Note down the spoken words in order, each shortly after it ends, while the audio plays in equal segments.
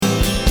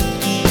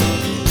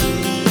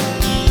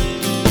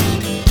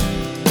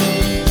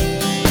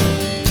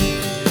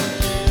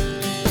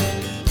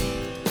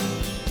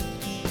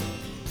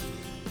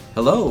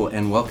Hello,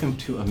 and welcome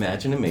to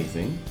Imagine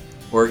Amazing,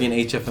 Oregon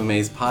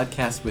HFMA's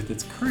podcast with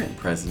its current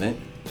president,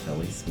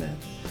 Kelly Smith.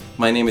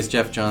 My name is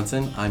Jeff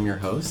Johnson. I'm your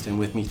host, and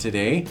with me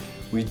today,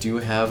 we do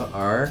have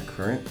our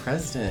current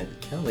president,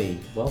 Kelly.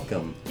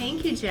 Welcome.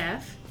 Thank you,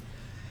 Jeff.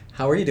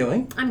 How are you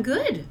doing? I'm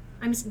good.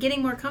 I'm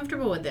getting more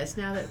comfortable with this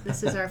now that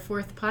this is our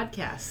fourth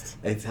podcast.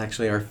 It's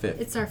actually our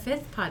fifth. It's our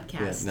fifth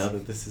podcast. Yeah, now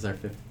that this is our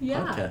fifth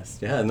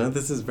podcast. Yeah, no,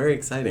 this is very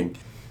exciting.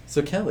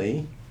 So,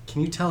 Kelly,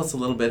 can you tell us a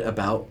little bit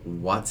about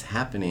what's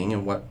happening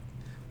and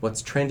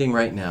what's trending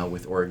right now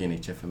with Oregon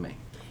HFMA?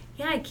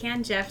 Yeah, I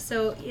can, Jeff.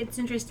 So it's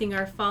interesting.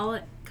 Our fall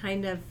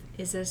kind of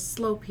is a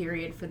slow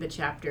period for the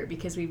chapter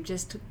because we've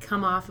just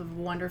come off of a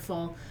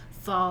wonderful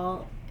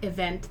fall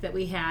event that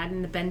we had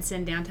in the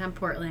Benson, downtown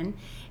Portland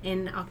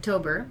in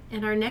October.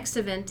 And our next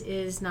event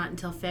is not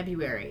until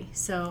February.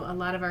 So a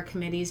lot of our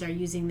committees are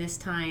using this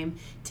time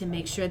to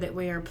make sure that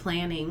we are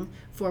planning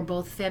for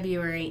both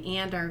February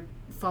and our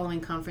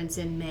following conference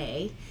in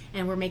May,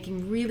 and we're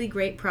making really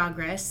great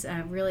progress.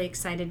 Really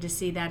excited to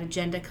see that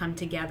agenda come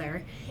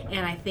together,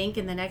 and I think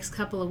in the next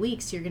couple of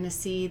weeks you're going to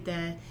see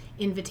the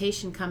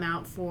invitation come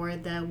out for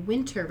the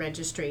winter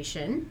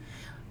registration.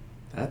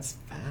 That's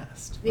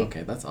fast.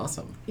 Okay, that's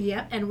awesome.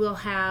 Yep, and we'll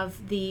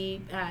have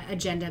the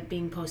agenda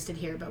being posted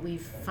here, but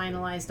we've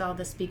finalized all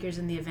the speakers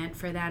in the event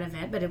for that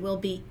event, but it will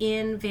be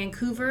in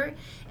Vancouver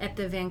at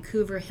the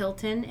Vancouver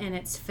Hilton, and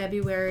it's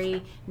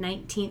February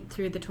 19th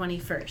through the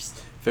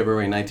 21st.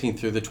 February 19th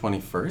through the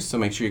 21st, so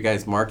make sure you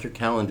guys mark your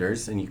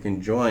calendars and you can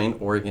join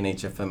Oregon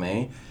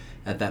HFMA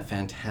at that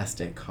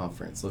fantastic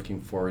conference. Looking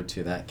forward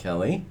to that,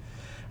 Kelly.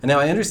 And now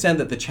I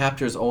understand that the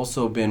chapter's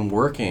also been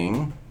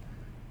working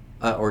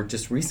or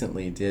just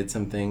recently did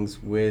some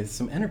things with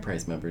some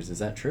enterprise members. Is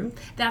that true?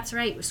 That's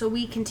right. So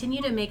we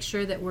continue to make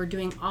sure that we're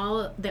doing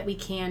all that we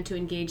can to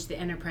engage the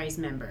enterprise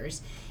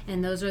members.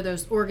 And those are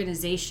those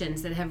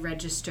organizations that have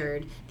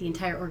registered the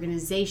entire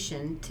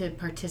organization to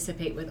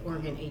participate with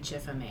Oregon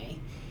HFMA.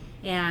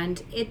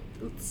 And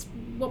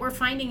what we're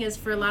finding is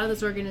for a lot of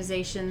those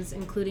organizations,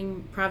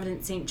 including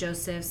Providence St.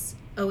 Joseph's,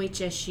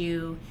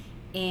 OHSU,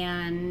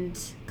 and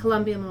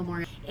Columbia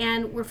Memorial.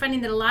 And we're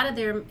finding that a lot of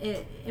their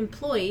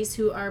employees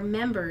who are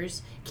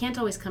members can't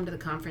always come to the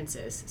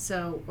conferences.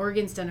 So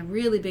Oregon's done a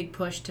really big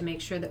push to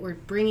make sure that we're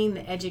bringing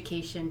the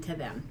education to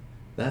them.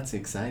 That's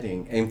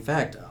exciting. In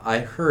fact, I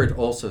heard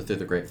also through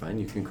the grapevine,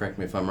 you can correct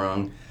me if I'm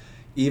wrong,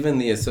 even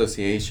the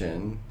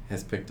association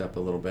has picked up a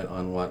little bit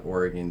on what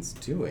Oregon's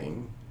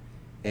doing,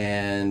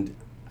 and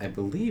I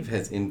believe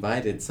has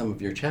invited some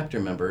of your chapter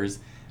members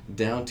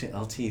down to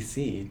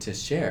LTC to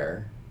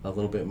share a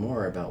little bit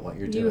more about what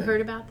you're doing. You heard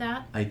about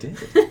that? I did.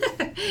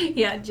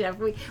 Yeah, Jeff,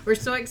 we're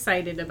so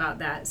excited about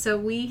that. So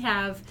we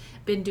have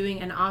been doing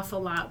an awful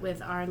lot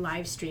with our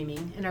live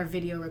streaming and our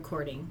video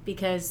recording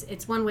because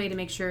it's one way to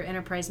make sure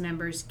enterprise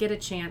members get a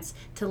chance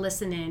to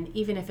listen in,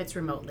 even if it's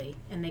remotely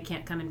and they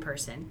can't come in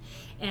person.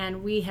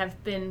 And we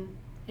have been,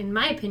 in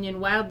my opinion,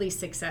 wildly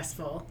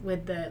successful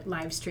with the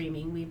live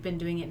streaming. We've been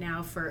doing it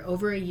now for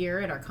over a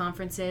year at our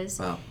conferences.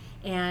 Wow.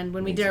 And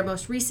when we did our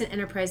most recent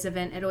enterprise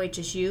event at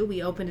OHSU,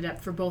 we opened it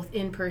up for both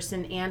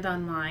in-person and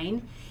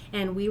online.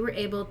 And we were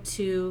able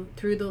to,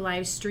 through the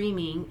live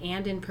streaming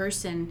and in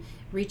person,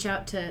 reach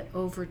out to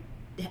over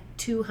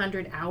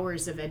 200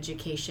 hours of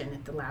education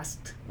at the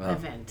last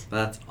event.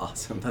 That's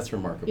awesome. That's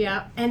remarkable.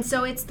 Yeah, and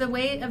so it's the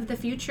way of the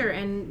future,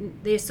 and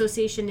the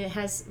association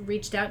has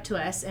reached out to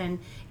us, and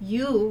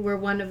you were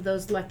one of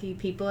those lucky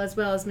people, as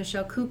well as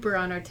Michelle Cooper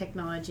on our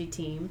technology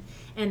team,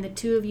 and the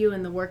two of you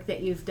and the work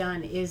that you've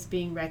done is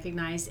being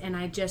recognized, and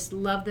I just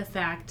love the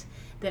fact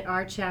that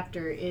our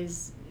chapter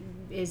has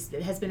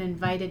been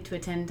invited to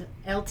attend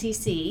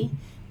LTC,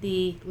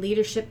 the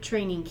Leadership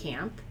Training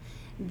Camp,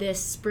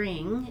 this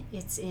spring.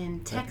 It's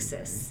in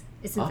Texas.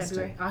 It's in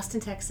February, Austin,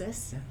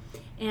 Texas. Yeah.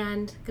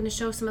 And going to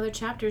show some other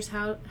chapters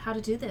how to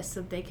do this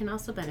so they can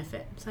also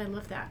benefit. So I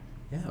love that.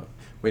 Yeah.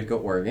 Way to go,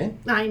 Oregon.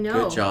 I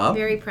know. Good job.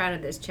 Very proud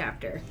of this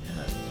chapter.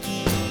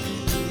 Yeah.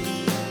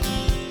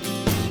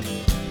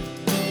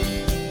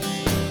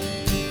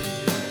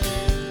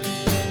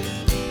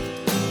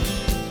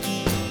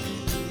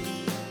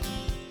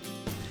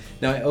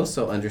 Now, I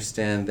also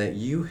understand that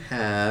you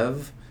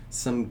have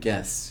some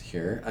guests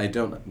here.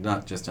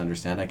 Not just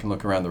understand, I can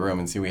look around the room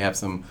and see we have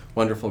some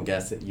wonderful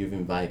guests that you've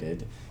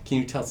invited. Can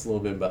you tell us a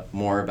little bit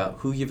more about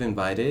who you've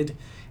invited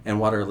and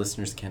what our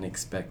listeners can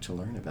expect to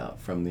learn about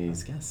from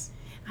these guests?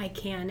 I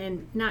can,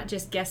 and not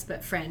just guests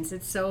but friends.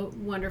 It's so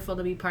wonderful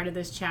to be part of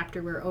this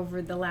chapter where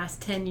over the last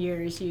 10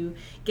 years you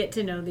get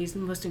to know these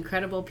most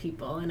incredible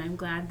people, and I'm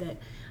glad that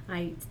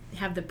I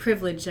have the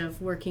privilege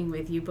of working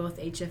with you, both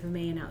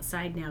HFMA and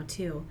outside now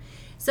too.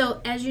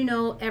 So as you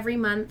know, every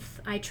month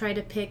I try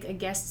to pick a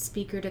guest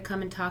speaker to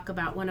come and talk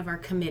about one of our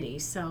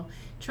committees. So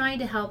trying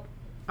to help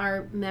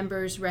our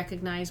members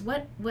recognize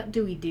what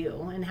do we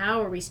do and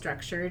how are we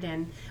structured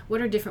and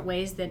what are different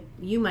ways that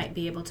you might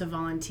be able to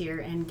volunteer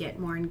and get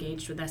more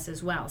engaged with us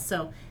as well.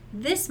 So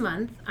this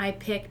month I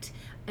picked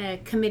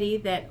a committee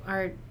that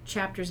our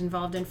chapter's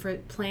involved in for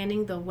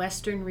planning the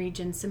Western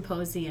Region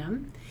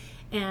Symposium.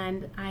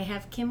 And I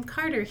have Kim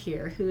Carter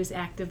here, who is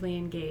actively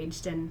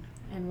engaged and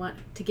want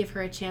to give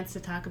her a chance to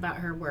talk about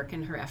her work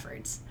and her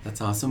efforts. That's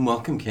awesome.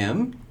 Welcome,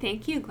 Kim.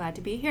 Thank you. Glad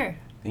to be here.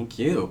 Thank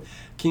you.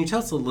 Can you tell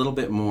us a little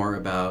bit more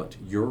about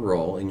your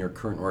role in your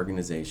current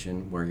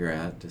organization, where you're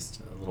at,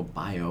 just a little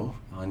bio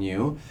on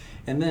you,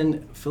 and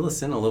then fill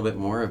us in a little bit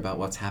more about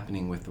what's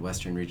happening with the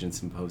Western Region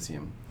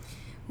Symposium?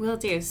 Will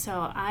do.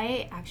 So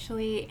I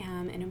actually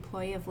am an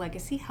employee of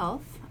Legacy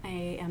Health.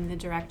 I am the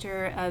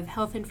Director of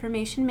Health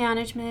Information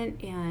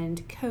Management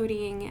and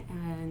Coding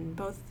on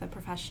both the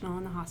professional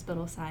and the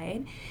hospital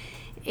side.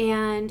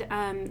 And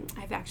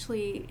I've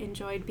actually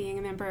enjoyed being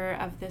a member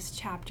of this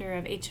chapter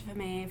of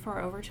HFMA for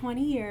over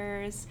 20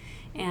 years.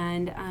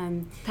 And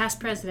Past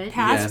president.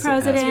 Yes, past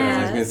president.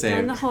 I was gonna say,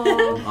 and the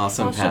whole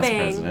awesome whole past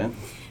shebang. president.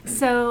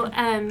 So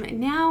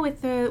now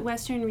with the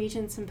Western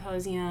Region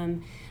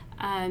Symposium,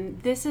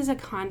 this is a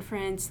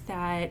conference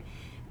that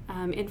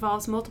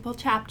involves multiple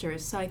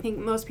chapters. So I think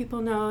most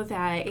people know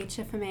that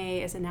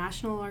HFMA is a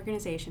national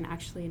organization,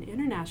 actually an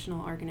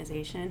international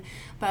organization,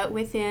 but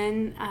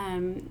within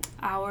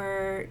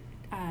our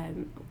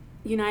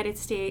United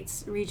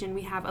States region,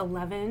 we have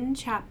 11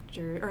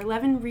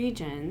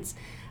 regions,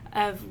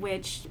 of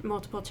which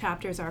multiple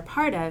chapters are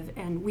part of,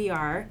 and we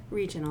are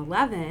Region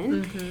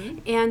 11. Mm-hmm.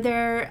 And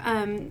there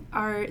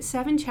are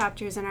 7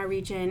 chapters in our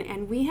region,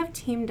 and we have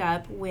teamed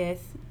up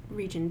with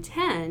Region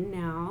 10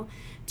 now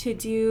to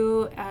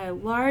do a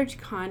large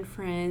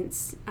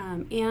conference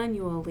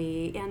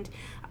annually. And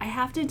I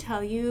have to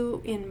tell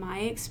you, in my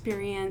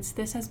experience,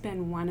 this has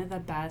been one of the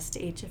best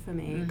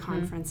HFMA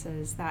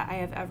conferences that I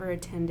have ever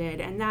attended,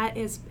 and that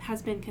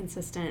has been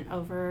consistent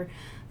over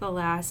the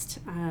last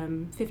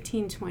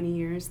 15, 20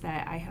 years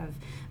that I have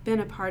been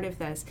a part of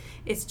this.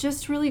 It's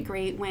just really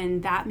great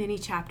when that many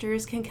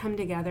chapters can come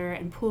together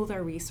and pool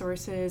their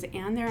resources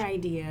and their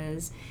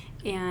ideas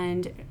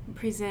and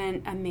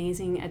present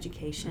amazing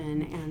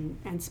education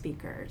and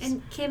speakers.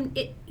 And Kim,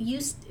 it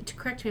used to,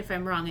 correct me if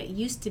I'm wrong, it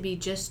used to be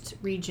just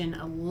Region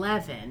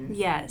 11.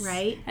 Yes.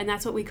 Right? And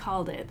that's what we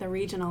called it, the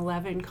Region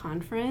 11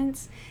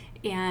 Conference.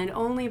 And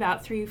only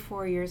about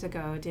 3-4 years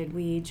ago did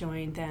we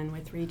join then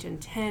with Region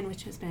 10,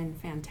 which has been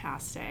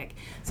fantastic.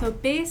 So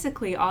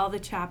basically all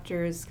the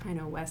chapters kind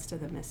of west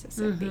of the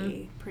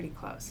Mississippi, pretty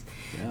close.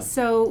 Yeah.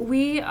 So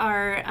we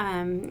are,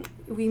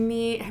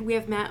 we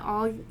have met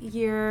all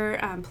year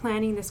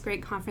planning this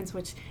great conference,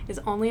 which is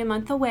only a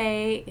month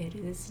away. It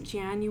is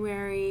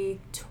January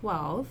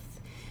 12th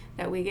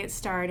that we get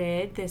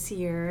started this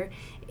year.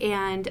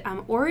 And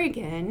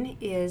Oregon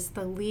is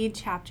the lead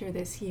chapter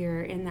this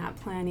year in that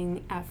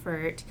planning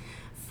effort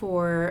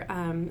for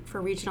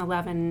Region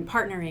 11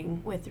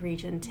 partnering with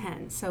Region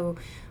 10. So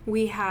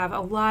we have a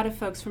lot of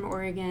folks from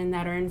Oregon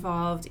that are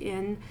involved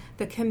in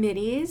the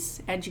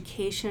committees,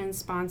 education,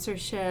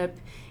 sponsorship,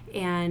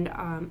 and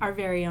our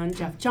very own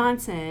Jeff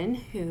Johnson,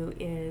 who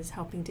is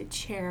helping to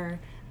chair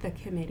the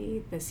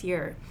committee this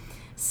year.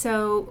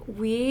 So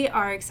we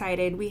are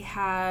excited. We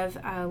have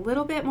a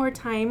little bit more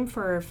time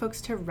for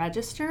folks to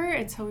register,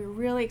 and so we're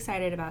really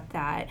excited about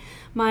that.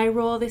 My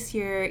role this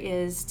year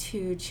is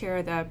to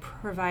chair the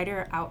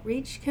Provider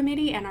Outreach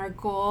Committee, and our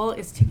goal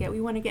is we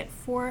want to get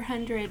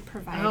 400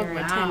 provider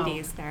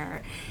attendees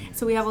there.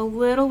 So we have a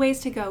little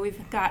ways to go.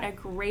 We've got a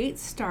great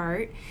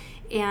start.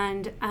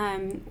 And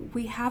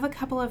we have a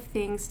couple of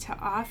things to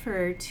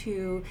offer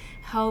to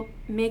help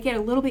make it a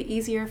little bit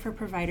easier for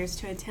providers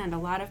to attend. A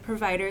lot of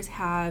providers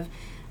have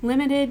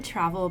limited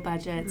travel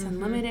budgets and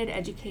limited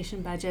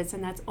education budgets,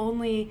 and that's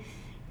only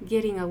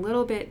getting a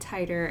little bit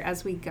tighter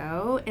as we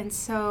go. And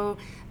so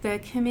the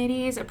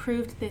committees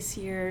approved this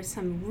year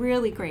some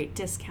really great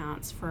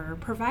discounts for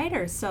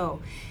providers.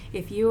 So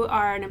if you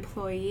are an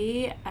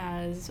employee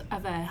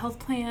of a health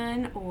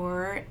plan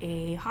or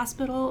a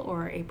hospital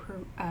or a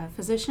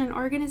physician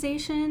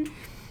organization,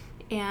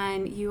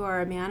 and you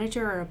are a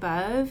manager or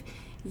above,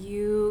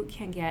 you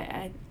can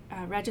get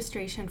a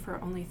registration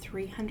for only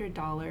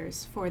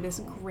 $300 for this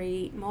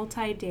great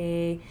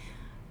multi-day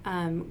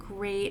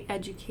great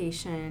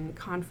education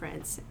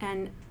conference.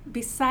 And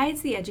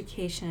besides the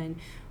education,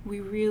 we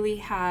really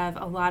have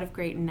a lot of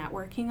great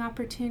networking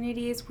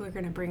opportunities. We're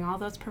going to bring all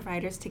those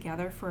providers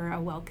together for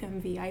a welcome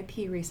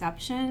VIP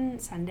reception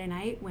Sunday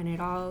night when it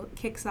all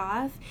kicks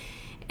off.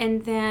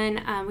 And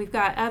then we've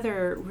got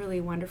other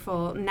really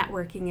wonderful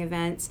networking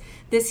events.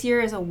 This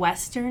year is a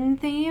Western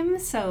theme,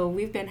 so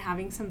we've been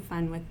having some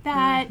fun with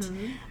that.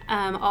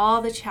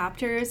 All the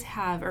chapters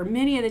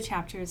many of the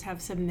chapters have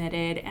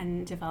submitted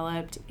and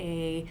developed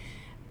a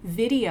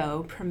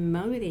video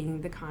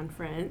promoting the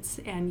conference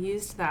and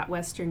used that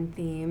Western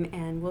theme,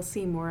 and we'll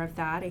see more of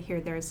that. I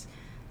hear there's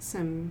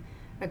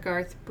a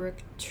Garth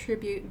Brooks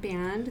tribute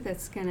band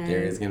that's going to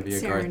There is going to be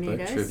a Garth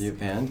Brooks tribute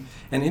band.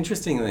 And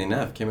interestingly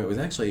enough, Kim, it was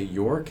actually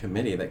your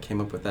committee that came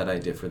up with that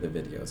idea for the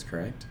videos,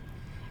 correct?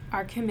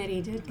 Our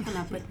committee did come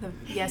up with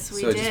yes,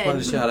 we did. So I just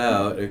wanted to shout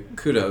out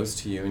kudos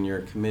to you and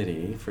your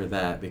committee for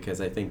that,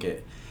 because I think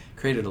it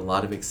created a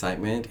lot of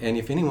excitement. And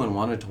if anyone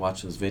wanted to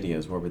watch those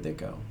videos, where would they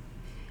go?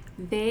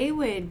 They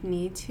would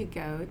need to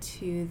go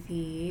to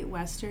the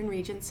Western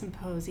Region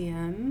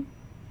Symposium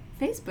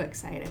Facebook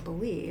site, I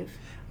believe.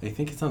 I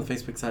think it's on the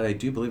Facebook side. I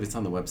do believe it's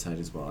on the website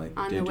as well.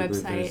 On do the believe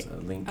website. There's a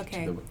link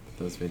to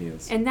those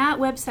videos. And that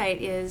website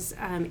is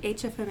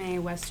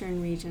HFMA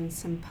Western Region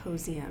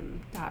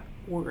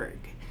Symposium.org.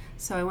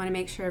 So I want to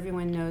make sure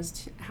everyone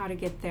knows how to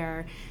get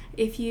there.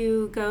 If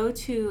you go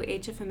to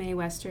HFMA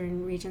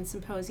Western Region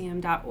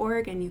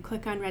Symposium.org and you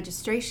click on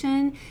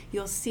registration,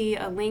 you'll see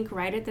a link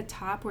right at the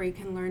top where you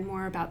can learn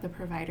more about the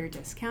provider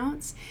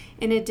discounts.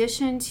 In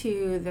addition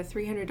to the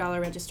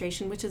 $300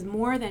 registration, which is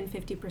more than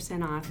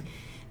 50% off,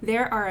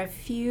 there are a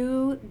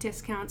few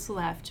discounts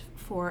left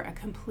for a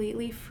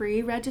completely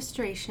free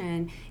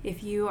registration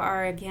if you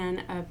are,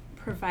 again, a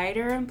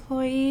provider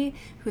employee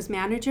who's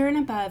manager and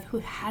above who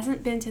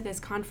hasn't been to this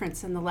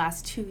conference in the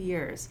last 2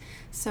 years.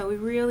 So we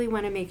really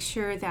want to make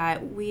sure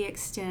that we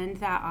extend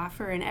that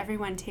offer and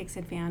everyone takes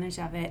advantage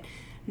of it.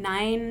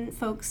 9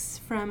 folks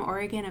from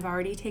Oregon have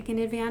already taken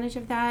advantage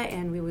of that,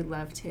 and we would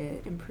love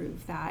to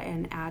improve that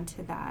and add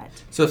to that.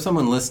 So if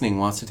someone listening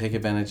wants to take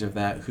advantage of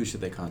that, who should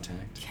they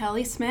contact?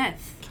 Kelly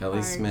Smith,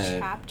 our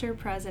chapter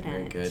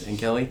president. Very good. And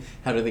Kelly,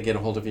 how do they get a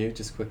hold of you,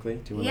 just quickly?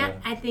 Do you wanna...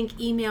 I think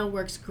email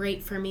works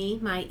great for me.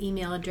 My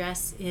email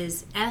address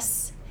is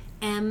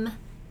smkelly,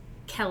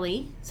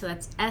 so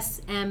that's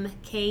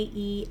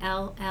smkelly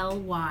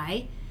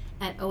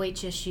at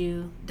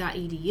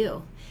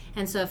ohsu.edu.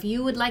 And so if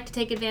you would like to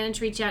take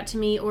advantage, reach out to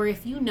me, or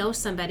if you know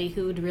somebody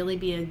who would really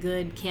be a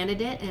good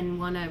candidate and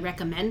want to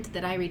recommend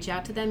that I reach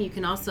out to them, you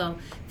can also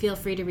feel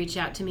free to reach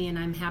out to me, and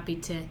I'm happy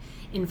to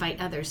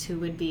invite others who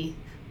would be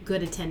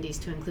good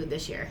attendees to include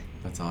this year.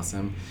 That's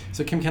awesome.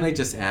 So Kim, can I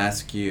just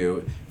ask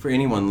you, for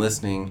anyone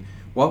listening,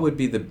 what would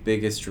be the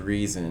biggest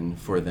reason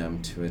for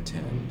them to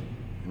attend?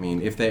 I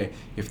mean, if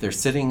they're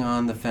sitting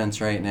on the fence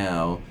right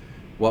now,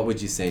 what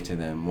would you say to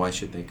them? Why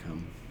should they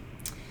come?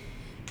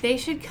 They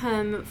should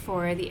come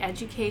for the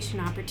education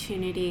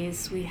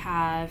opportunities. We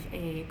have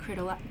a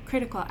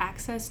critical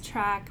access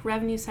track,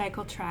 revenue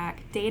cycle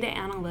track, data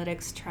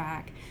analytics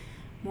track,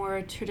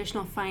 more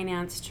traditional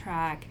finance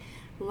track,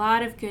 a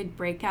lot of good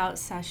breakout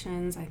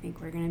sessions. I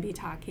think we're going to be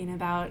talking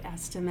about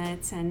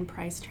estimates and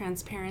price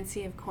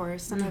transparency, of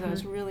course, some of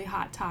those really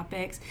hot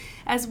topics,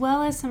 as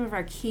well as some of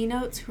our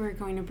keynotes who are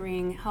going to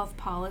bring health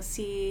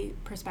policy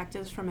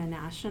perspectives from a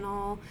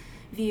national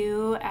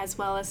view, as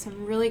well as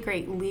some really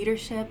great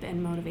leadership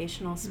and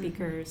motivational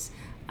speakers.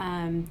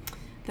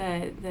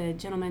 The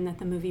gentleman that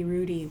the movie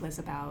Rudy was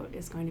about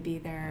is going to be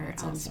there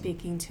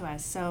speaking to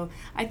us. So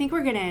I think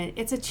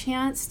it's a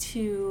chance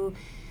to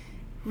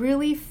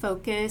really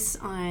focus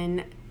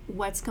on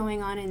what's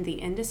going on in the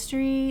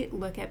industry,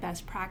 look at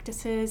best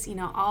practices. You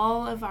know,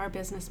 all of our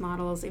business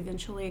models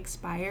eventually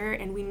expire,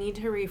 and we need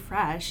to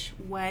refresh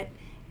what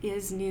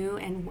is new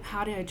and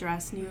how to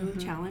address new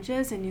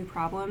challenges and new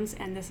problems,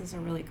 and this is a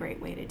really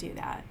great way to do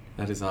that.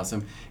 That is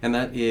awesome. And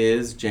that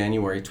is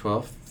January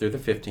 12th through the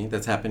 15th.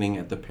 That's happening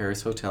at the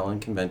Paris Hotel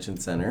and Convention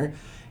Center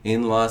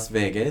in Las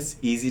Vegas.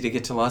 Easy to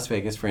get to Las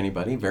Vegas for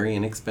anybody, very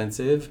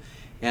inexpensive.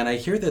 And I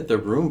hear that the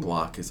room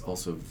block is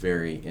also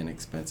very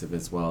inexpensive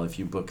as well if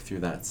you book through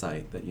that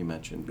site that you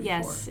mentioned before.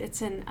 Yes,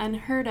 it's an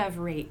unheard of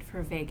rate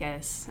for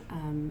Vegas,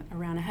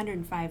 around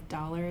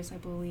 $105, I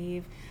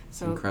believe.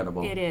 So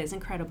incredible. It is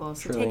incredible.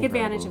 So Truly take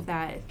advantage incredible. of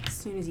that as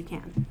soon as you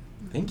can.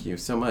 Thank you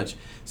so much.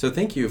 So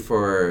thank you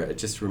for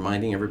just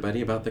reminding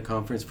everybody about the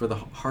conference, for the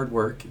hard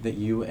work that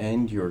you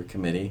and your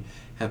committee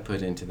have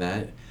put into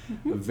that.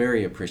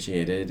 Very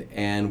appreciated.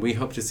 And we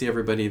hope to see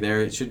everybody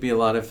there. It should be a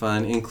lot of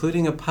fun,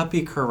 including a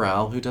puppy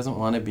corral. Who doesn't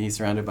want to be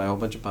surrounded by a whole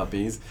bunch of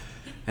puppies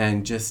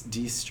and just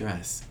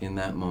de-stress in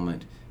that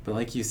moment? But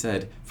like you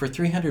said, for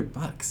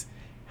 $300,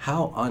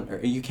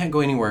 you can't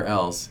go anywhere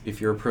else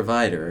if you're a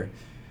provider.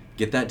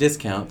 Get that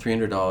discount,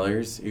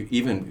 $300,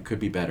 even could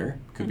be better,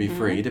 could be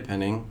free,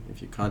 depending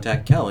if you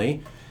contact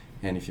Kelly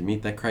and if you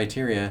meet that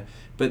criteria.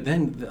 But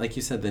then, like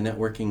you said, the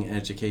networking and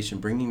education,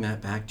 bringing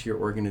that back to your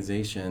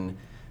organization,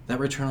 that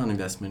return on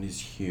investment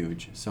is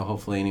huge. So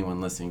hopefully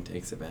anyone listening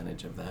takes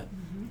advantage of that.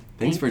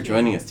 Thanks for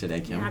joining us today,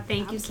 Kim. Yeah,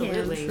 thank you, Kim.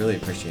 Really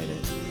appreciate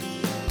it.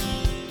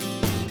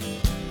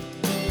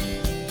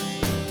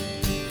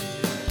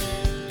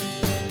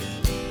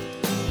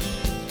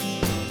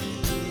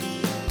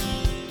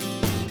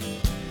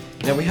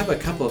 Now we have a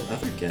couple of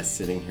other guests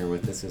sitting here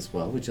with us as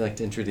well. Would you like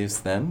to introduce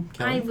them,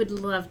 Kelly? I would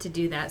love to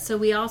do that. So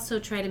we also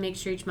try to make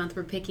sure each month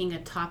we're picking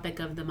a topic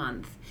of the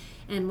month.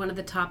 And one of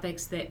the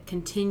topics that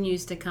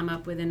continues to come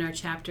up within our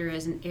chapter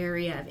as an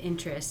area of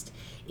interest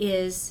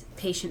is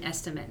patient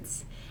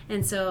estimates.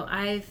 And so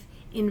I've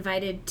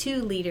invited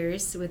 2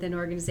 leaders within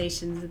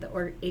organizations of the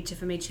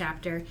HFMA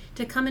chapter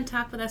to come and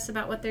talk with us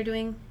about what they're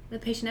doing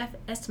with patient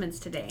estimates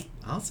today.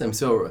 Awesome.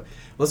 So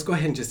let's go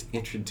ahead and just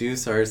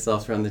introduce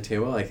ourselves around the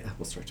table.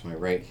 We'll start to my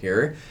right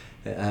here.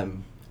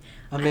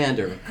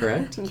 Amanda,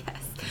 correct? Yes.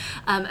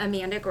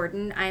 Amanda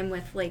Gordon. I'm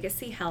with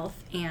Legacy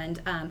Health, and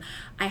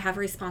I have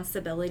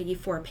responsibility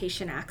for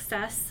patient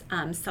access,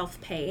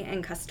 self-pay,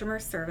 and customer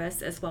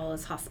service, as well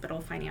as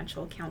hospital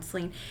financial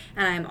counseling,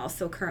 and I'm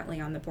also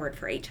currently on the board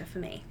for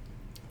HFMA.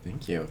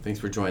 Thank you. Thanks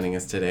for joining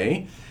us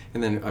today.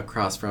 And then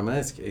across from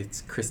us,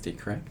 it's Christy,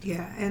 correct?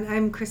 Yeah, and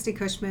I'm Christy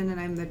Cushman, and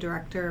I'm the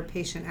Director of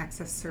Patient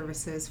Access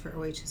Services for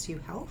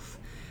OHSU Health.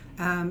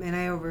 And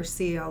I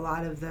oversee a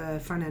lot of the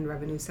front-end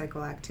revenue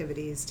cycle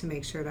activities to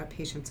make sure that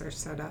patients are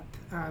set up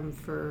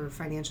for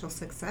financial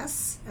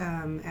success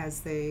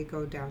as they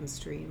go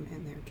downstream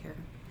in their care.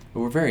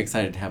 Well, we're very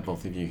excited to have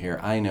both of you here.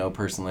 I know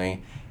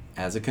personally,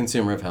 as a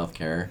consumer of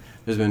healthcare,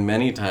 there's been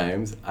many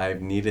times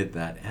I've needed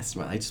that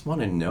estimate. I just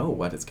want to know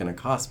what it's going to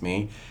cost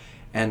me.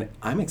 And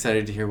I'm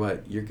excited to hear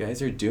what you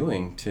guys are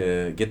doing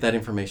to get that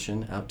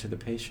information out to the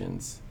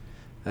patients.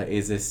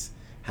 Is this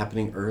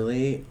happening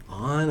early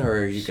on, or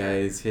are you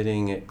guys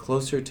hitting it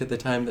closer to the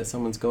time that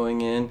someone's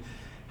going in?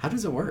 How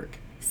does it work?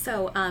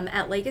 So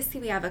at Legacy,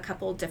 we have a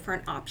couple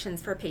different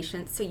options for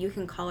patients. So you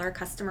can call our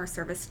customer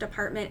service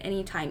department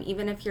anytime,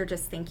 even if you're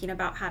just thinking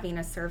about having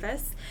a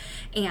service.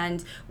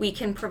 And we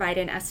can provide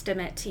an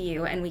estimate to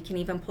you, and we can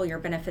even pull your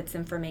benefits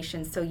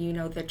information so you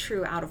know the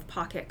true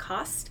out-of-pocket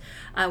cost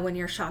when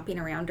you're shopping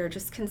around or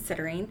just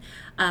considering.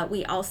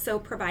 We also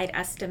provide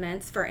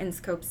estimates for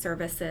in-scope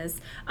services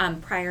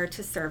prior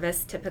to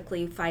service,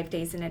 typically 5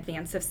 days in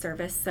advance of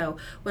service. So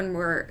when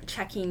we're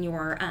checking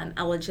your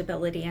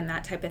eligibility and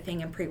that type of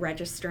thing and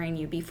pre-registering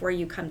you before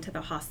you come to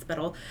the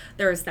hospital,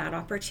 there's that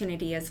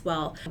opportunity as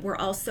well. We're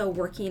also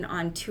working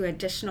on 2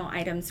 additional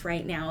items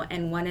right now,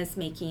 and one is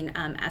making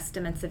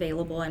estimates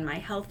available in My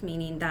Health,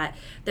 meaning that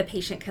the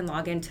patient can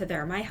log into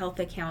their My Health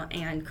account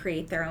and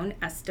create their own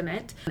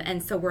estimate.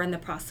 And so we're in the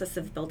process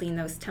of building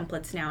those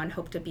templates now and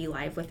hope to be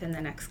live within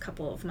the next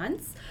couple of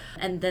months.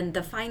 And then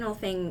the final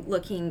thing,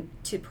 looking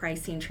to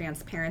pricing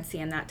transparency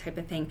and that type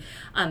of thing,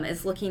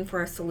 is looking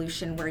for a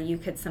solution where you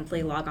could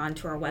simply log on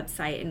to our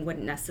website and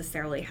wouldn't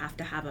necessarily have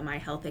to have a My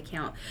Health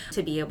account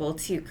to be able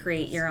to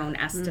create your own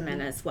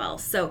estimate as well.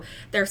 So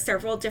there are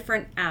several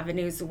different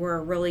avenues. We're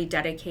really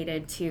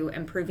dedicated to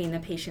improving the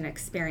patient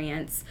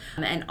experience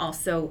and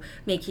also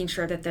making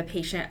sure that the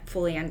patient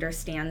fully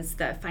understands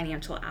the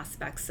financial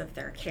aspects of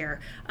their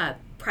care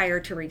prior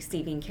to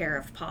receiving care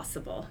if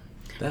possible.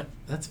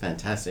 That's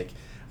fantastic.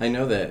 I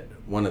know that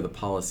one of the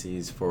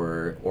policies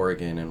for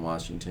Oregon and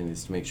Washington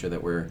is to make sure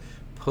that we're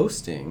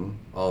posting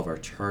all of our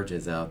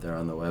charges out there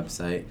on the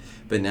website,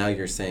 but now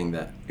you're saying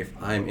that if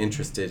I'm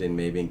interested in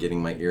maybe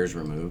getting my ears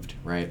removed,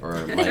 right,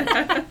 or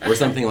or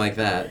something like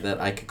that, that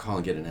I could call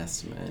and get an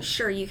estimate.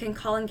 Sure, you can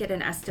call and get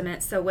an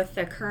estimate. So with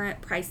the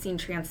current pricing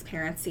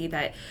transparency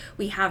that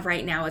we have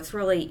right now, it's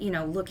really,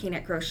 looking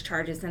at gross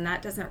charges, and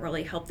that doesn't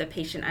really help the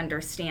patient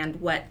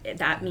understand what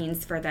that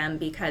means for them,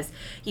 because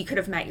you could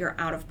have met your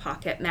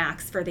out-of-pocket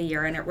max for the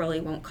year and it really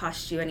won't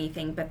cost you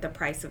anything but the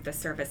price of the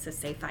service is,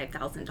 say,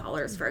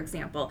 $5,000, for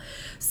example.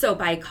 So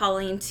by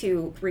calling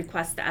to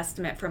request the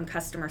estimate from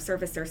customer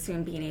service or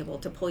soon being able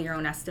to pull your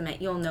own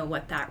estimate, you'll know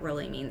what that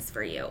really means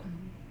for you.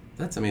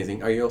 That's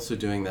amazing. Are you also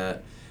doing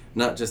that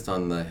not just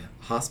on the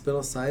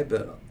hospital side,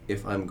 but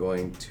if I'm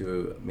going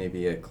to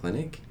maybe a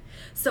clinic?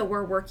 So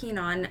we're working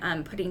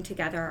on putting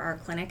together our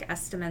clinic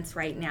estimates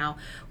right now.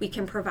 We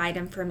can provide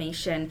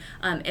information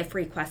if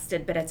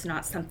requested, but it's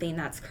not something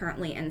that's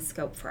currently in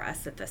scope for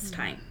us at this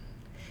time.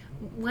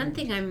 One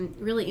thing I'm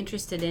really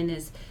interested in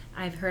is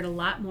I've heard a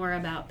lot more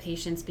about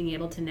patients being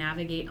able to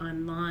navigate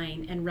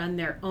online and run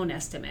their own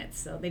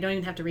estimates. So they don't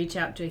even have to reach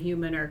out to a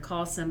human or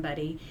call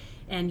somebody,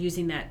 and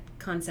using that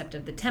concept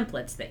of the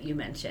templates that you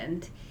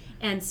mentioned.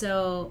 And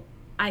so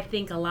I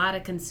think a lot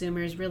of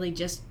consumers really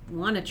just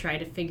want to try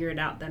to figure it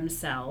out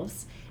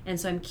themselves. And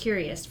so I'm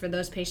curious, for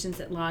those patients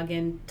that log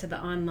in to the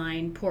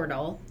online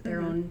portal, their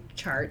own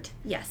chart,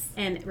 Yes.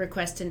 and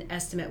request an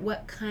estimate,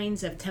 what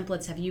kinds of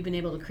templates have you been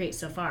able to create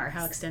so far?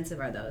 How extensive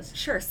are those?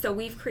 Sure. So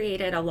we've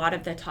created a lot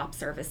of the top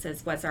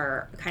services was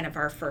our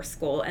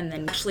first goal, and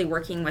then actually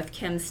working with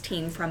Kim's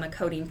team from a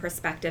coding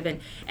perspective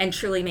and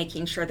truly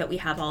making sure that we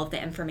have all of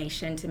the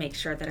information to make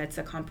sure that it's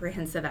a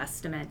comprehensive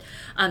estimate.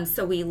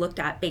 So we looked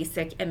at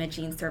basic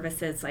imaging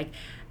services like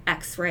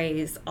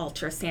X-rays,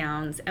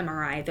 ultrasounds,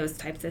 MRI, those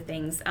types of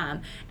things,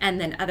 and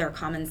then other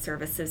common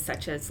services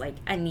such as like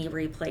a knee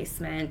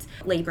replacement,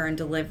 labor and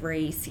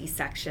delivery,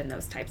 C-section,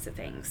 those types of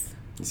things.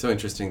 It's so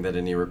interesting that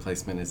a knee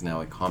replacement is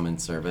now a common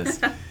service.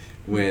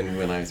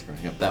 when I was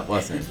growing up, that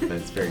wasn't, but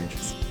it's very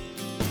interesting.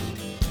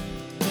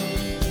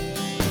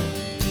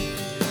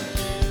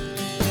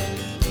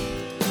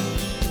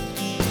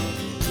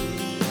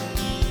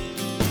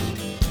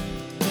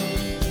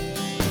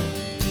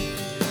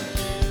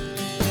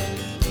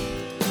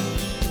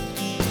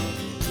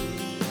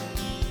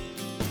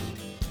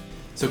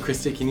 So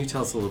Christy, can you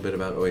tell us a little bit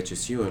about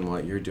OHSU and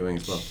what you're doing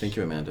as well? Thank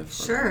you, Amanda.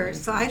 Sure.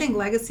 So I think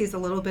Legacy is a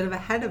little bit of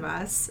ahead of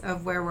us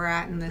of where we're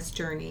at in this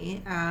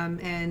journey.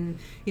 And,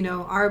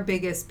 our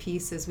biggest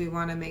piece is we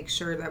want to make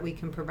sure that we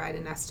can provide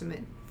an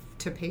estimate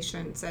to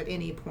patients at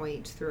any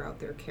point throughout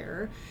their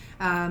care.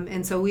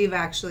 And so we've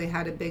actually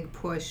had a big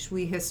push.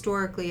 We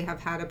historically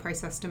have had a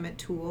price estimate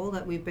tool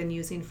that we've been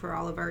using for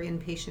all of our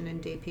inpatient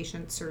and day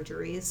patient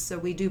surgeries. So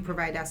we do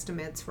provide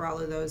estimates for all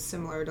of those,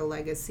 similar to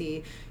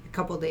Legacy. You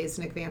couple days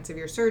in advance of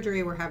your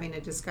surgery, we're having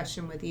a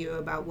discussion with you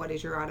about what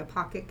is your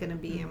out-of-pocket going to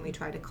be, and we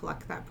try to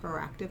collect that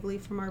proactively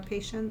from our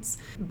patients.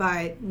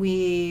 But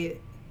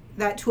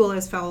that tool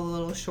has fell a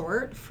little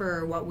short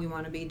for what we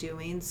want to be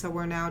doing, so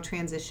we're now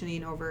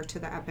transitioning over to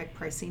the Epic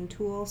pricing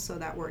tool so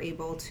that we're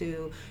able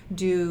to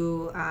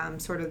do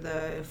sort of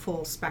the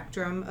full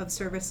spectrum of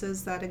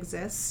services that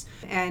exist.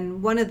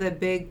 And one of the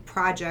big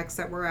projects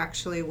that we're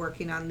actually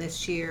working on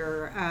this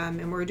year,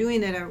 and we're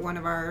doing it at one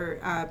of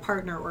our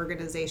partner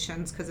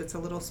organizations because it's a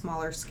little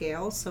smaller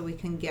scale, so we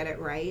can get it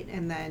right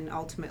and then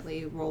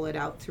ultimately roll it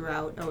out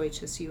throughout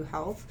OHSU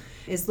Health,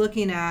 is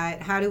looking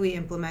at how do we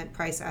implement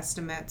price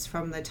estimates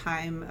from the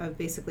time of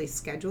basically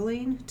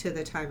scheduling to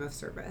the time of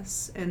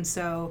service. And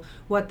so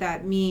what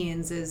that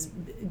means is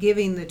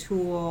giving the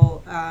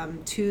tool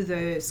to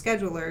the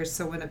schedulers,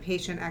 so when a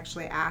patient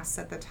actually asks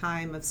at the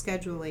time of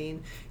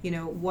scheduling,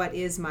 what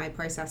is my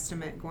price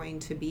estimate going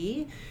to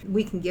be,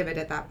 we can give it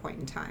at that point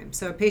in time.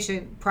 So a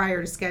patient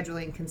prior to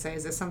scheduling can say,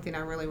 is this something I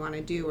really want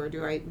to do, or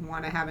do I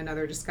want to have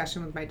another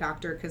discussion with my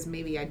doctor because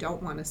maybe I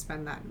don't want to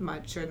spend that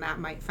much, or that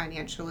might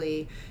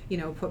financially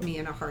put me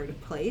in a hard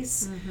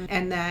place.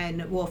 And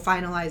then we'll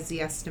finalize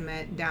the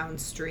estimate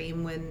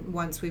downstream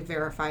once we've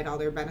verified all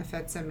their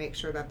benefits and make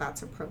sure that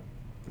that's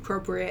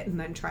appropriate, and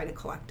then try to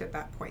collect at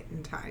that point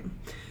in time.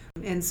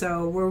 And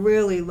so we're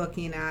really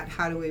looking at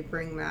how do we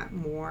bring that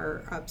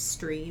more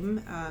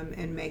upstream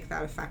and make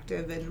that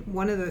effective. And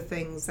one of the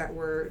things that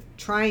we're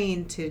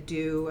trying to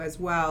do as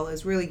well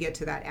is really get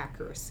to that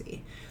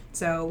accuracy.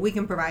 So we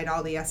can provide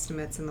all the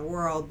estimates in the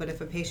world, but if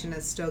a patient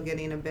is still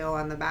getting a bill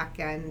on the back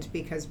end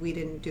because we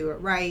didn't do it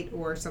right,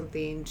 or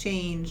something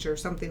changed, or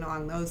something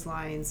along those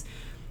lines,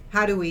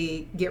 how do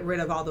we get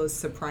rid of all those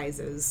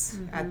surprises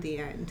at the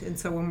end? And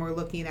so when we're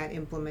looking at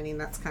implementing,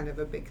 that's kind of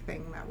a big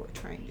thing that we're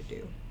trying to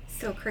do.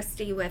 So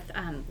Christy, with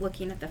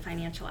looking at the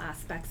financial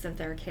aspects of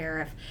their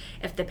care,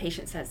 if the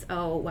patient says,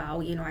 oh,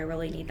 wow, I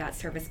really need that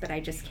service, but I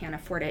just can't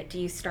afford it, do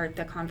you start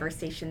the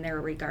conversation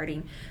there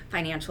regarding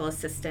financial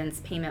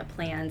assistance, payment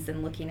plans,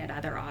 and looking at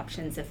other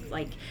options, if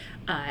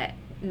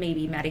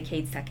maybe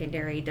Medicaid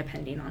secondary,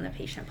 depending on the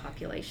patient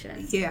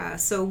population? Yeah,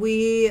 so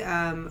we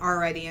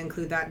already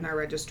include that in our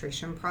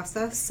registration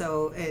process.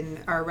 So in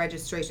our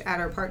registration, at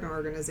our partner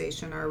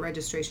organization, our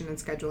registration and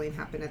scheduling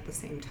happen at the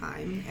same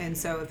time. And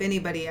so if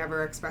anybody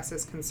ever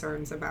expresses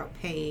concerns about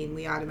paying,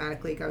 we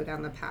automatically go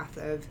down the path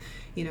of,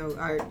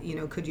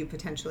 could you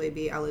potentially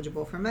be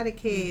eligible for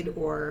Medicaid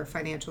or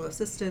financial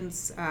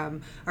assistance?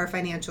 Our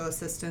financial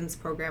assistance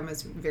program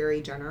is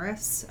very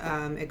generous.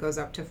 It goes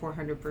up to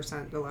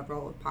 400% the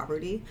level of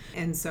poverty.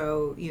 And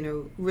so,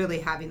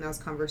 really having those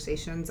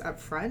conversations up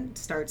front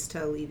starts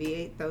to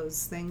alleviate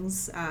those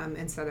things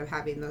instead of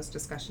having those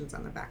discussions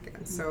on the back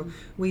end. So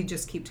we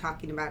just keep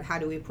talking about how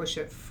do we push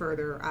it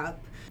further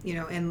up,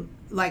 and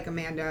like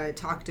Amanda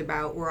talked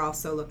about, we're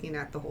also looking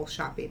at the whole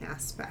shopping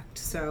aspect.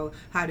 So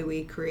how do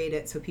we create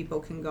it so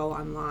people can go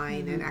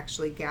online and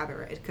actually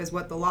gather it? Because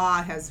what the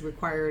law has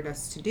required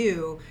us to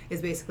do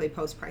is basically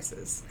post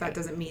prices. That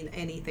doesn't mean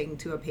anything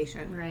to a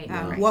patient.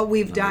 Right. What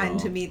we've done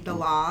to meet the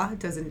law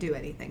doesn't do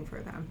anything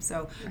for them.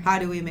 So how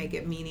do we make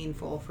it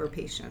meaningful for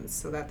patients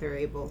so that they're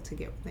able to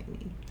get what they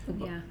need?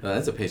 Yeah.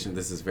 As a patient,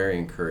 this is very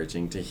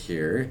encouraging to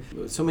hear.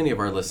 So many of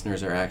our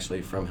listeners are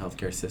actually from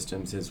healthcare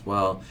systems as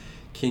well.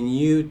 Can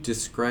you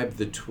describe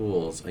the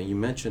tools? You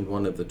mentioned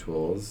one of the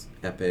tools,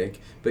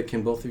 Epic, but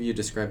can both of you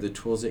describe the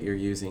tools that you're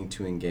using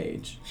to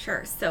engage?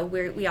 Sure. So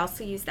we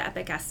also use the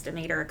Epic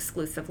Estimator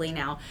exclusively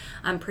now.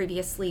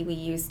 Previously, we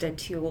used a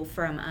tool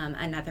from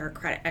another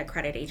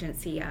credit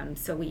agency,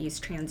 so we use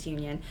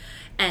TransUnion.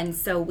 And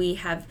so we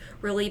have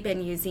really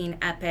been using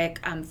Epic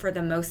for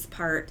the most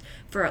part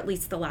for at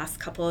least the last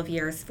couple of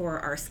years for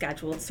our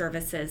scheduled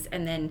services.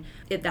 And then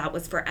that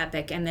was for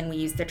Epic. And then we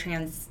used the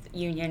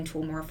TransUnion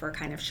tool more for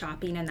kind of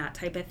shopping and that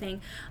type of thing.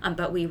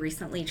 But we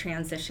recently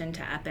transitioned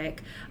to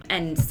Epic.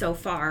 And so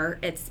far,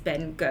 it's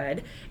been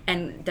good.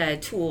 And the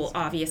tool,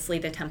 obviously,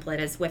 the template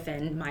is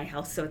within My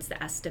Health, so it's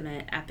the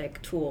Estimate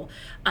Epic tool.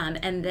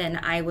 And then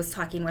I was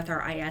talking with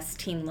our IS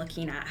team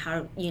looking at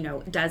how,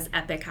 does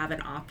Epic have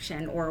an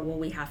option, or will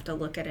we have to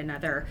look at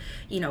another,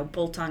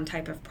 bolt-on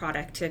type of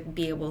product to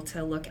be able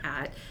to look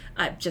at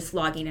just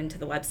logging into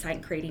the website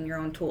and creating your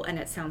own tool. And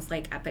it sounds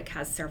like Epic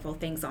has several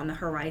things on the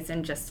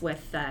horizon just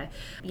with the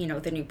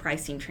new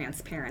pricing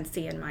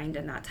transparency in mind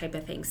and that type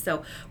of thing.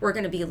 So we're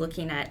going to be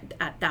looking at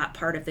that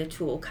part of the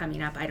tool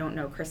coming up. I don't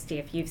know, Christy,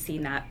 if you've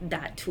seen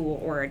that tool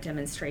or a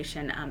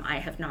demonstration. I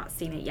have not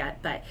seen it yet,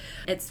 but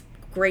it's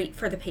great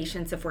for the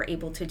patients if we're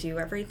able to do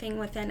everything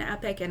within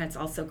Epic, and it's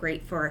also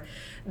great for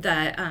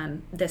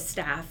the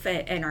staff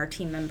and our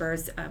team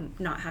members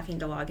not having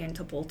to log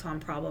into bolt-on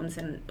products.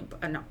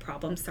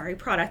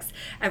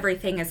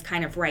 Everything is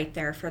kind of right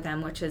there for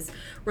them, which is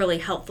really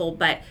helpful.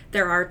 But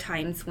there are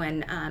times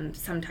when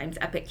sometimes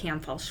Epic can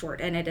fall short,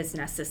 and it is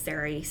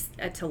necessary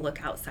to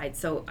look outside.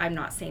 So I'm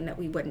not saying that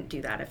we wouldn't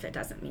do that if it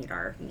doesn't meet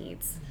our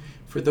needs.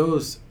 For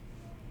those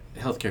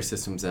healthcare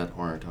systems that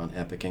aren't on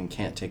Epic and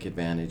can't take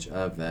advantage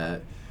of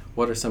that,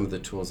 What are some of the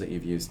tools that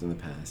you've used in the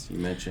past? You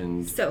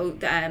mentioned... So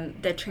the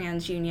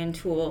TransUnion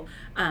tool,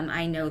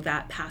 I know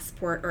that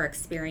Passport or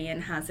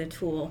Experian has a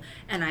tool,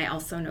 and I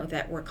also know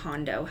that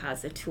Recondo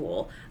has a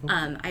tool.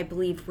 I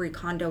believe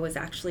Recondo was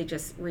actually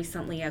just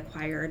recently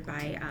acquired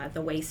by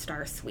the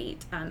Waystar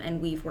suite,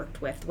 and we've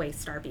worked with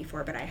Waystar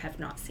before, but I have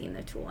not seen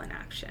the tool in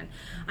action.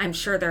 I'm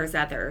sure there's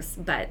others,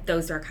 but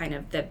those are kind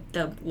of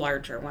the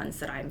larger ones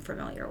that I'm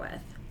familiar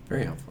with.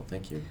 Very helpful.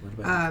 Thank you. What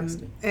about you,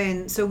 Christy?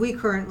 And so we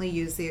currently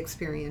use the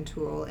Experian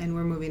tool, and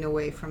we're moving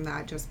away from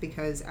that just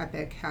because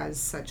Epic has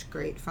such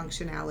great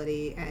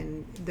functionality.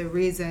 And the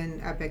reason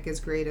Epic is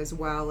great as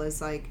well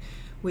is like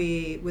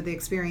with the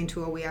Experian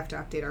tool, we have to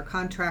update our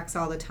contracts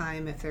all the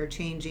time. If they're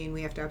changing,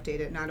 we have to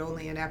update it not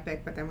only in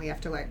Epic, but then we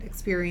have to let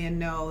Experian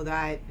know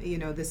that,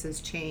 this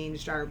has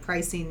changed. Our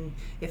pricing,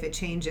 if it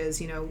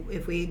changes,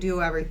 if we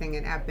do everything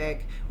in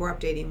Epic, we're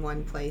updating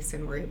one place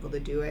and we're able to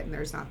do it, and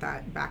there's not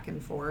that back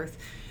and forth.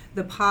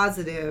 The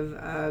positive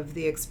of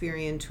the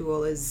Experian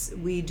tool is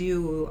we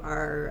do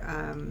our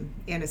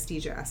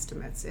anesthesia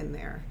estimates in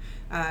there.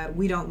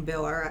 We don't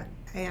bill our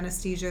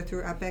anesthesia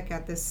through Epic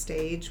at this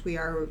stage. We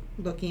are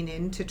looking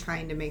into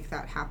trying to make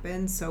that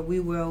happen. So we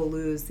will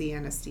lose the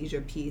anesthesia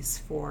piece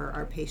for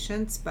our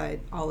patients, but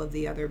all of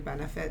the other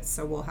benefits.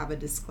 So we'll have a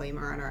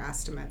disclaimer on our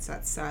estimates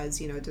that says,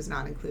 it does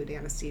not include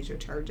anesthesia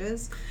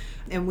charges.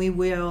 And we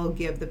will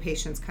give the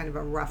patients kind of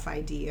a rough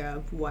idea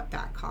of what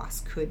that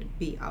cost could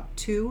be up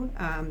to.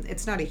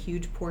 It's not a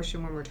huge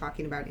portion when we're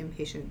talking about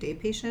inpatient, day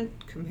patient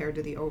compared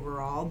to the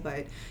overall,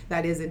 but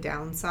that is a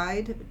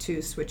downside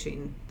to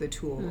switching the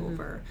tool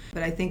over.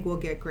 But I think we'll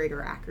get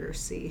greater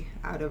accuracy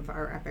out of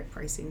our Epic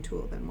pricing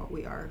tool than what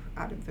we are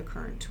out of the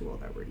current tool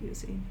that we're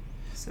using.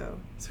 So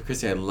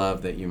Christy, I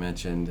love that you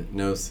mentioned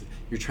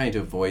you're trying to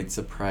avoid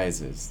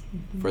surprises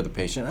for the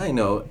patient. I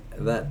know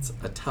that's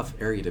a tough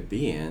area to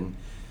be in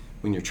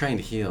when you're trying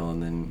to heal,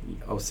 and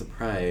then,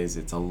 surprise,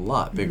 it's a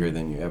lot bigger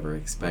than you ever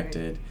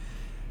expected.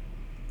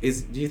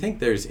 Right. Do you think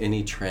there's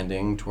any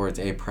trending towards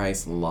a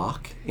price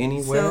lock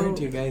anywhere? So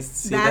do you guys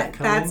see that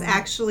coming? That's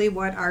actually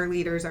what our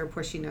leaders are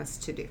pushing us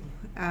to do.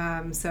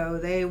 So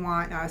they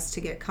want us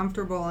to get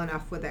comfortable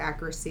enough with the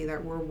accuracy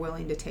that we're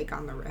willing to take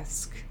on the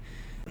risk.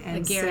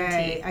 And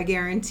say a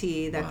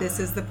guarantee that this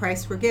is the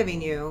price we're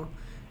giving you,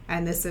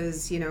 and this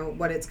is,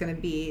 what it's going to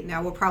be.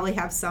 Now, we'll probably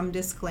have some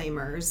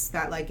disclaimers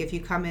that, like, if you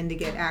come in to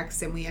get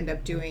X and we end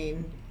up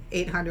doing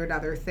 800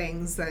 other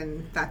things,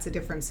 then that's a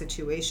different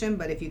situation.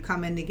 But if you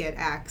come in to get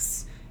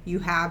X, you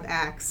have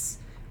X,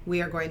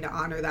 we are going to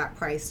honor that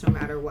price no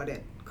matter what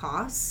it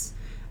costs.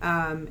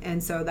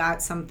 And so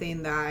that's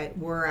something that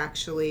we're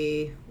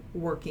actually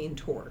working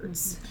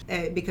towards,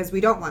 because we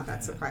don't want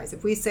that surprise.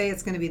 If we say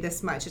it's going to be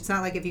this much, it's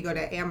not like if you go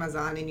to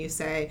Amazon and you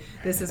say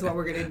this is what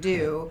we're going to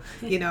do,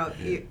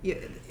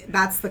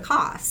 that's the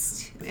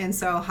cost. And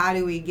so how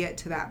do we get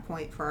to that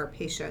point for our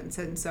patients?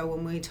 And so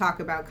when we talk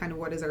about kind of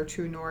what is our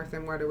true north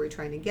and what are we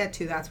trying to get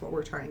to, that's what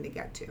we're trying to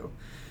get to.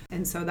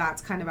 And so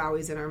that's kind of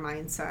always in our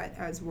mindset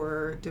as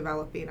we're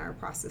developing our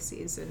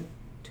processes and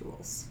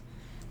tools.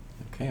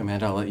 Okay,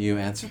 Amanda, I'll let you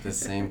answer the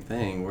same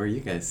thing. Where are you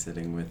guys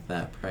sitting with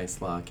that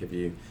price lock? Have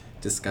you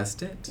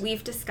discussed it?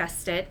 We've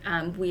discussed it.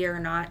 We are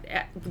not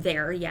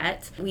there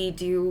yet. We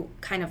do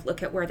kind of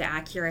look at where the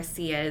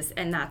accuracy is,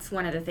 and that's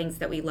one of the things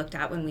that we looked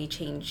at when we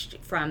changed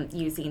from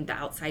using the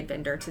outside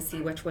vendor to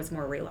see which was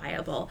more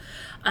reliable.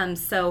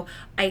 So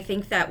I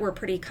think that we're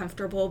pretty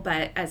comfortable,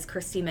 but as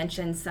Christy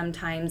mentioned,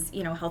 sometimes,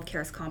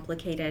 healthcare is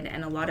complicated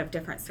and a lot of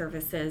different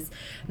services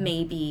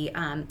may be,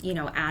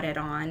 added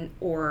on,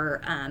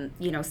 or,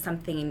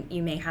 something,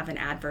 you may have an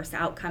adverse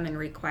outcome and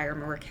require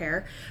more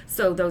care.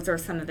 So those are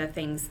some of the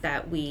things that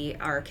we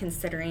are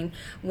considering.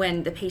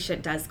 When the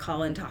patient does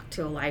call and talk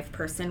to a live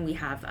person, we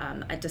have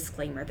a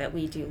disclaimer that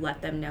we do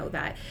let them know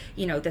that,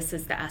 this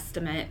is the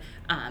estimate,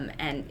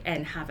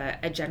 and have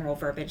a general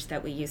verbiage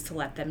that we use to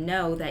let them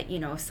know that,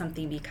 if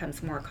something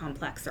becomes more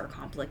complex or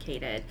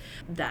complicated,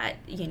 that,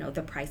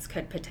 the price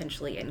could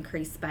potentially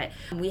increase. But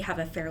we have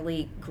a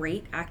fairly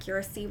great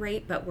accuracy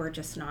rate, but we're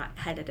just not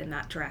headed in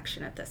that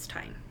direction at this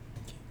time.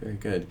 Very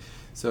good.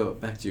 So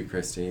back to you,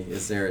 Christy.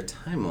 Is there a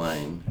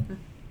timeline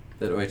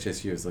that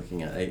OHSU is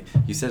looking at?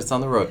 You said it's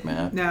on the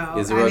roadmap. No,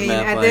 is the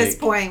roadmap at this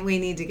point we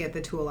need to get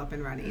the tool up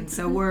and running.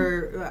 So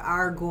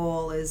our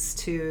goal is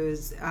to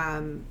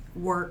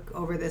work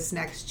over this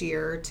next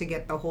year to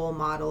get the whole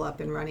model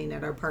up and running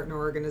at our partner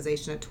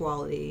organization at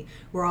Tuality.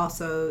 We're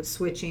also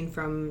switching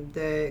from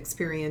the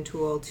Experian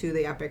tool to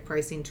the Epic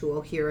pricing tool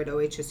here at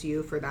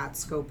OHSU for that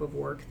scope of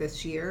work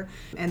this year,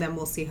 and then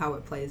we'll see how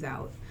it plays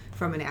out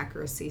from an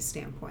accuracy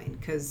standpoint,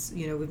 because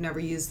we've never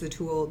used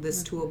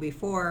this tool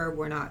before.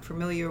 We're not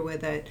familiar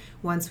with it.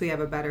 Once we have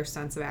a better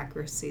sense of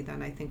accuracy,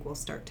 then I think we'll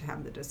start to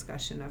have the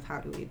discussion of how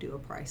do we do a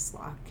price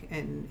lock,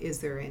 and is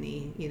there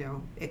any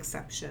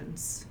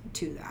exceptions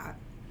to that.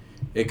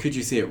 Could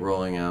you see it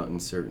rolling out in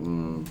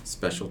certain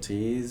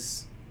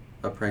specialties,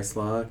 a price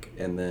lock,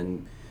 and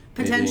then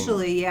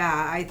potentially,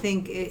 yeah. I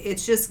think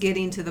it's just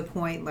getting to the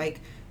point, like,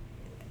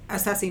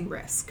 assessing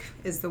risk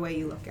is the way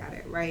you look at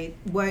it, right?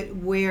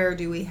 Where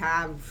do we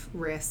have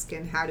risk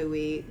and how do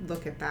we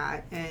look at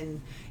that?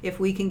 And if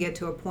we can get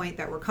to a point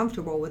that we're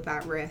comfortable with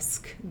that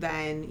risk,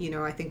 then,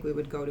 I think we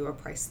would go to a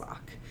price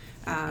lock.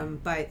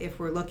 But if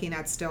we're looking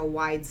at still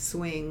wide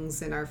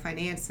swings in our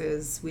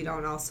finances, we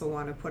don't also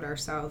want to put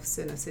ourselves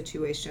in a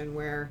situation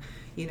where,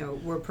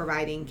 we're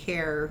providing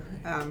care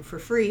for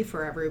free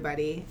for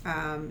everybody.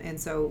 And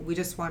so we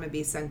just want to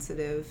be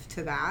sensitive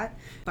to that.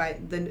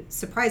 But the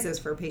surprises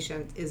for a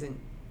patient isn't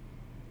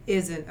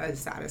a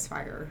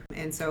satisfier.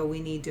 And so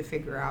we need to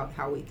figure out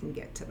how we can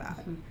get to that.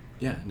 Mm-hmm.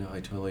 Yeah, no, I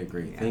totally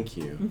agree. Yeah. Thank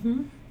you.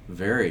 Mm-hmm.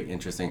 Very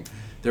interesting.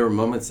 There were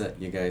moments that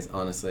you guys,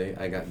 honestly,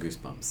 I got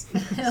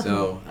goosebumps.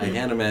 So I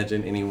can't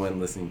imagine anyone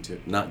listening to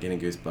not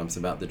getting goosebumps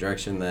about the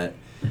direction that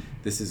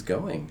this is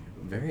going.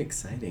 Very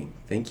exciting.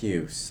 Thank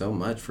you so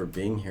much for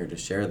being here to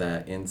share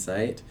that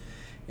insight.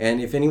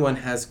 And if anyone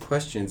has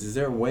questions, is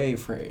there a way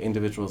for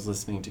individuals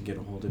listening to get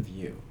a hold of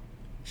you?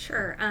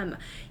 Sure.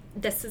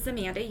 This is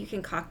Amanda. You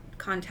can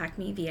contact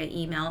me via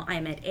email.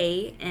 I'm at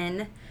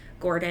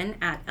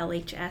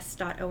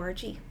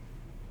angordon@lhs.org.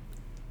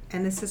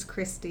 And this is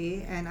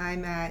Christy, and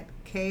I'm at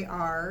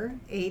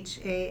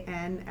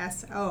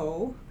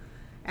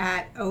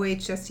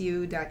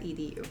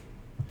krhanso@ohsu.edu.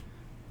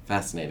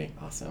 Fascinating.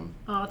 Awesome.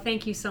 Oh,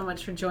 thank you so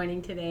much for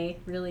joining today.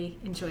 Really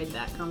enjoyed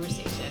that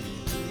conversation.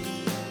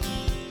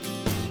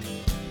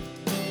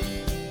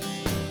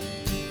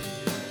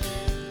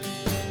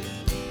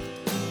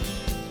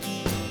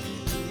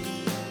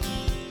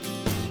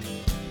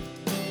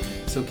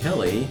 So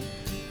Kelly,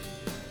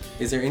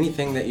 is there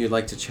anything that you'd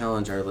like to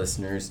challenge our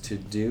listeners to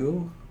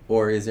do,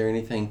 or is there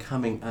anything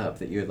coming up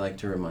that you would like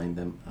to remind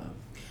them of?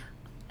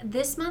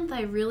 This month,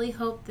 I really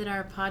hope that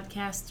our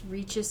podcast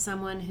reaches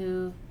someone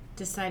who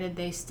decided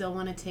they still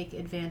want to take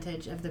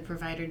advantage of the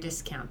provider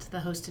discount, the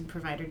hosted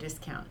provider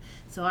discount.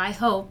 So I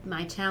hope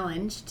my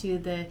challenge to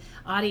the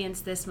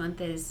audience this month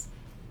is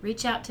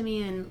reach out to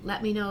me and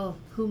let me know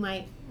who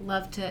might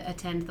love to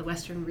attend the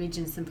Western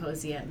Region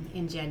Symposium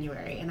in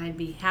January, and I'd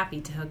be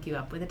happy to hook you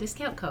up with a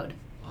discount code.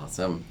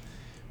 Awesome.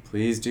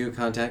 Please do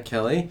contact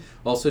Kelly.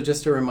 Also,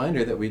 just a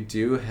reminder that we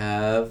do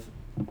have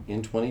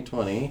in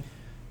 2020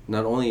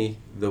 not only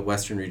the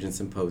Western Region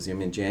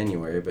Symposium in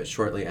January, but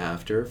shortly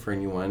after, for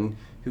anyone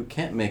who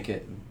can't make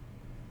it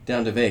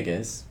down to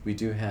Vegas, we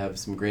do have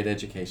some great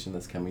education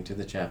that's coming to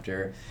the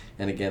chapter.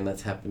 And again,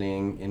 that's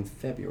happening in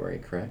February,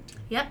 correct?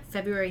 Yep,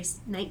 February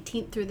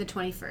 19th through the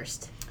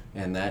 21st.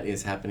 And that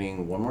is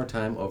happening one more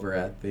time over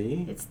at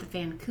the... It's the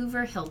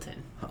Vancouver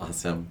Hilton.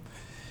 Awesome.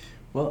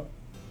 Well,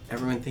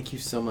 everyone, thank you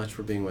so much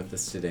for being with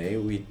us today.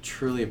 We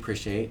truly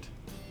appreciate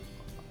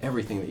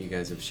everything that you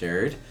guys have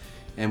shared,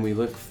 and we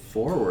look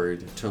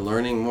forward to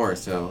learning more.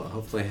 So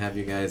hopefully have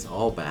you guys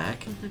all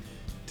back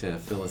to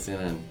fill us in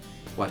on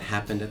what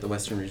happened at the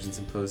Western Region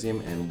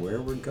Symposium and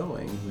where we're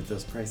going with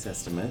those price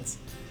estimates.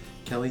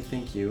 Kelly,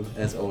 thank you,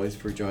 as always,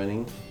 for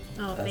joining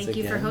Oh, us thank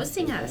you for again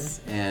hosting today. us.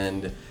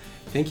 And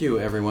thank you,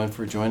 everyone,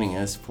 for joining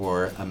us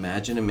for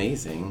Imagine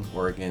Amazing,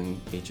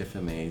 Oregon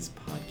HFMA's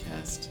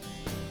podcast.